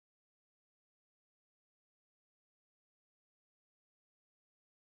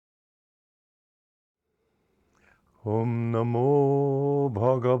Om Namo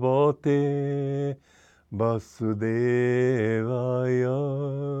Bhagavate Vasudevaya.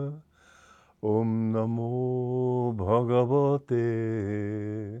 Om Namo Bhagavate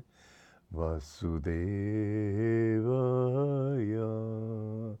Vasudevaya.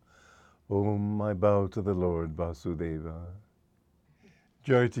 Om, I bow to the Lord Vasudeva.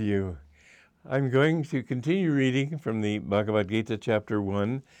 Joy to you. I'm going to continue reading from the Bhagavad Gita, chapter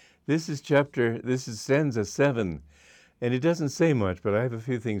 1. This is stanza 7, and it doesn't say much, but I have a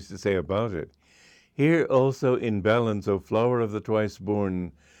few things to say about it. Here also in balance, O flower of the twice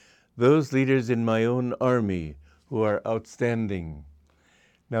born, those leaders in my own army who are outstanding.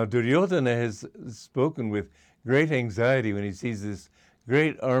 Now, Duryodhana has spoken with great anxiety when he sees this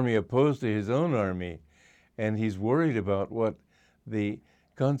great army opposed to his own army, and he's worried about what the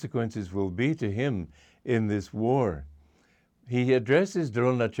consequences will be to him in this war. He addresses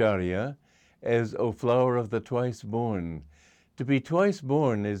Dronacharya as O flower of the twice born. To be twice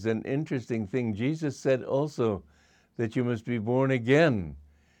born is an interesting thing. Jesus said also that you must be born again.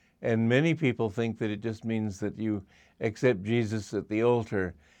 And many people think that it just means that you accept Jesus at the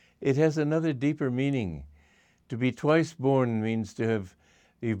altar. It has another deeper meaning. To be twice born means you've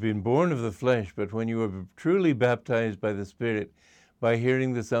been born of the flesh, but when you are truly baptized by the Spirit, by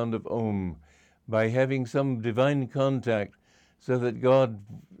hearing the sound of Om, by having some divine contact so that God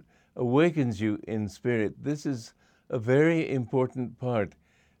awakens you in spirit, this is a very important part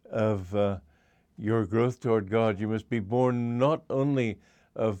of your growth toward God. You must be born not only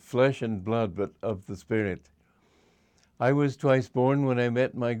of flesh and blood, but of the Spirit. I was twice born when I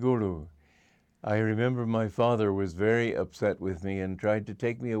met my Guru. I remember my father was very upset with me and tried to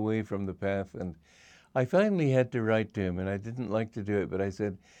take me away from the path, and I finally had to write to him, and I didn't like to do it, but I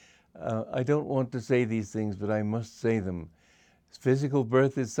said, I don't want to say these things, but I must say them. Physical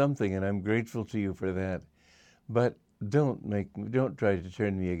birth is something, and I'm grateful to you for that. But don't try to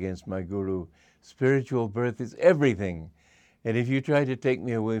turn me against my Guru. Spiritual birth is everything. And if you try to take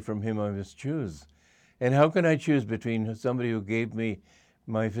me away from him, I must choose. And how can I choose between somebody who gave me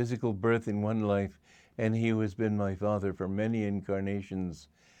my physical birth in one life and he who has been my father for many incarnations?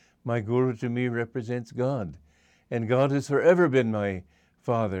 My Guru to me represents God, and God has forever been my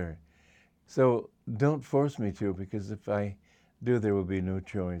father. So don't force me to, because if I do, there will be no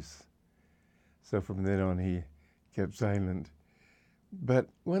choice. So from then on, he kept silent. But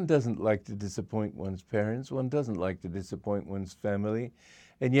one doesn't like to disappoint one's parents. One doesn't like to disappoint one's family.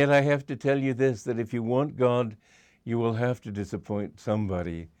 And yet I have to tell you this, that if you want God, you will have to disappoint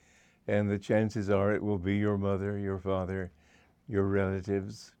somebody. And the chances are it will be your mother, your father, your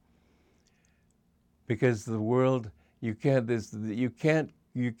relatives. Because the world, you can't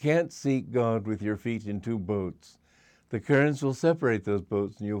seek God with your feet in two boats. The currents will separate those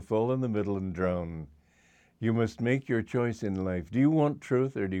boats and you'll fall in the middle and drown. You must make your choice in life. Do you want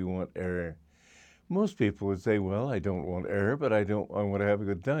truth or do you want error? Most people would say, well, I don't want error, but I want to have a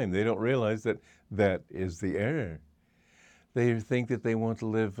good time. They don't realize that that is the error. They think that they want to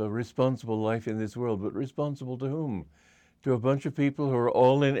live a responsible life in this world, but responsible to whom? To a bunch of people who are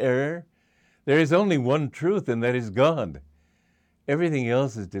all in error? There is only one truth, and that is God. Everything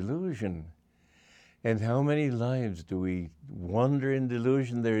else is delusion. And how many lives do we wander in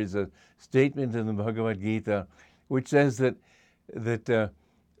delusion? There is a statement in the Bhagavad Gita which says that with the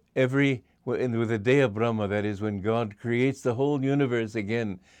day of Brahma, that is when God creates the whole universe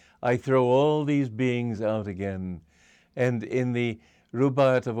again, I throw all these beings out again. And in the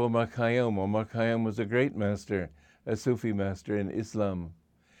Rubaiyat of Omar Khayyam was a great master, a Sufi master in Islam.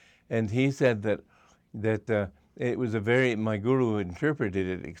 And he said that it was my Guru interpreted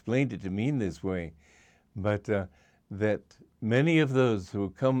it, explained it to mean this way, but that many of those who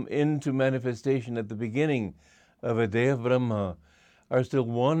come into manifestation at the beginning of a day of Brahma are still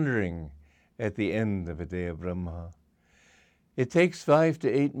wandering at the end of a day of Brahma. It takes 5 to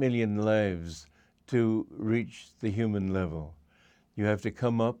 8 million lives to reach the human level. You have to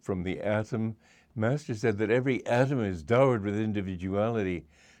come up from the atom. Master said that every atom is dowered with individuality.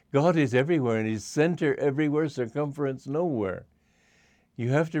 God is everywhere, and His center everywhere, circumference nowhere. You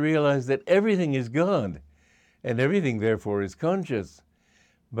have to realize that everything is God, and everything, therefore, is conscious.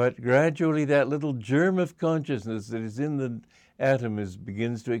 But gradually that little germ of consciousness that is in the atom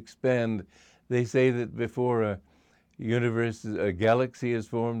begins to expand. They say that before a galaxy is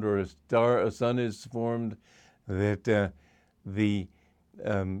formed, or a sun is formed, that the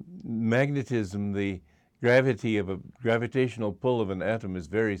magnetism, the gravity of a gravitational pull of an atom is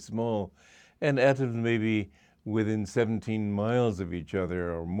very small, and atoms may be within 17 miles of each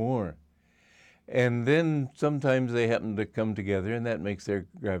other or more. And then sometimes they happen to come together, and that makes their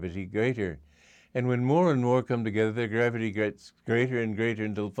gravity greater. And when more and more come together, their gravity gets greater and greater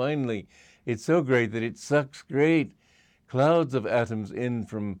until finally it's so great that it sucks great clouds of atoms in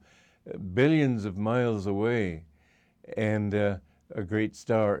from billions of miles away, and a great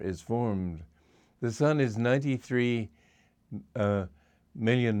star is formed. The sun is 93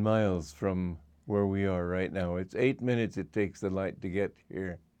 million miles from where we are right now. It's 8 minutes it takes the light to get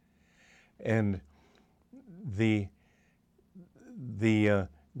here. And the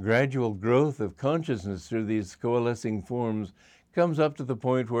gradual growth of consciousness through these coalescing forms comes up to the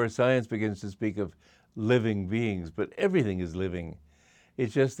point where science begins to speak of living beings, but everything is living.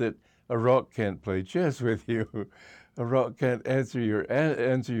 It's just that a rock can't play chess with you. A rock can't answer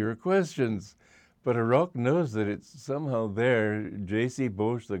your questions, but a rock knows that it's somehow there. J.C.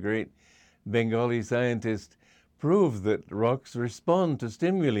 Bose, the great Bengali scientist, proved that rocks respond to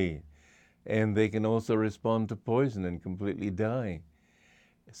stimuli, and they can also respond to poison and completely die.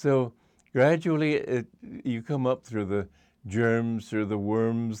 So gradually you come up through the germs, through the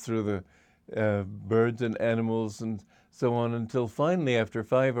worms, through the birds and animals and so on, until finally, after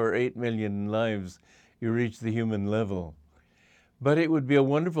 5 or 8 million lives, you reach the human level. But it would be a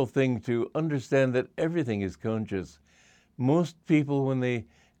wonderful thing to understand that everything is conscious. Most people, when they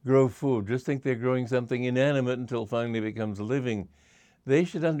grow food, just think they're growing something inanimate until finally it becomes living. They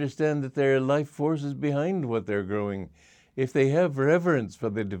should understand that there are life forces behind what they're growing. If they have reverence for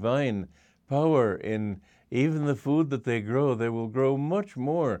the divine power in even the food that they will grow much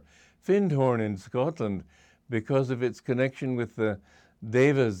more. Findhorn in Scotland, because of its connection with the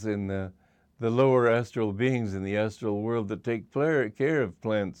devas in the lower astral beings in the astral world that take care of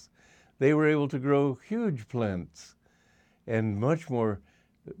plants, they were able to grow huge plants and much more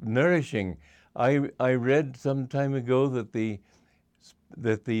nourishing. I read some time ago that the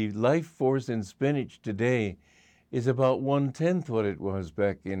life force in spinach today is about 1/10 what it was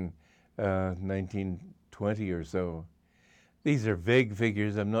back in 1920 or so. These are vague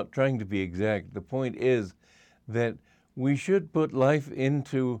figures. I'm not trying to be exact. The point is that we should put life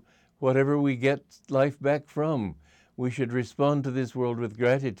into whatever we get life back from. We should respond to this world with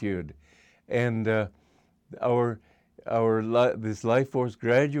gratitude. And this life force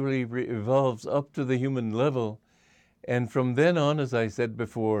gradually evolves up to the human level. And from then on, as I said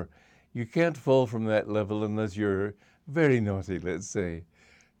before, you can't fall from that level unless you're very naughty, let's say.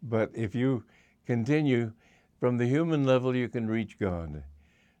 But if you continue from the human level, you can reach God.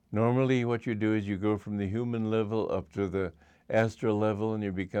 Normally what you do is you go from the human level up to the astral level, and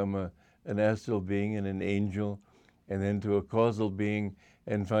you become an astral being and an angel, and then to a causal being,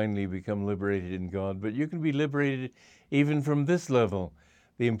 and finally become liberated in God. But you can be liberated even from this level.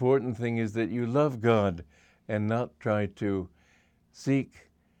 The important thing is that you love God and not try to seek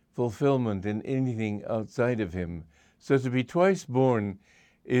fulfillment in anything outside of Him. So to be twice born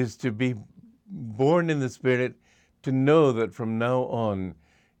is to be born in the Spirit, to know that from now on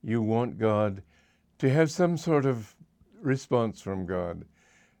you want God, to have some sort of response from God,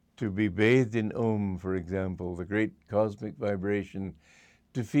 to be bathed in Om, for example, the great cosmic vibration,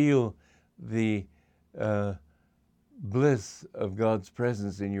 to feel the bliss of God's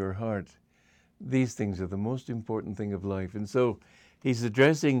presence in your heart. These things are the most important thing of life. And so he's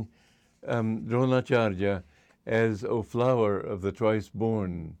addressing Dronacharya as, O flower of the twice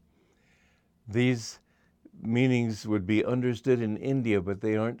born. These meanings would be understood in India, but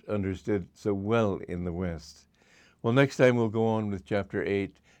they aren't understood so well in the West. Well, next time we'll go on with chapter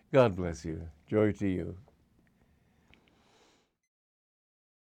 8. God bless you. Joy to you.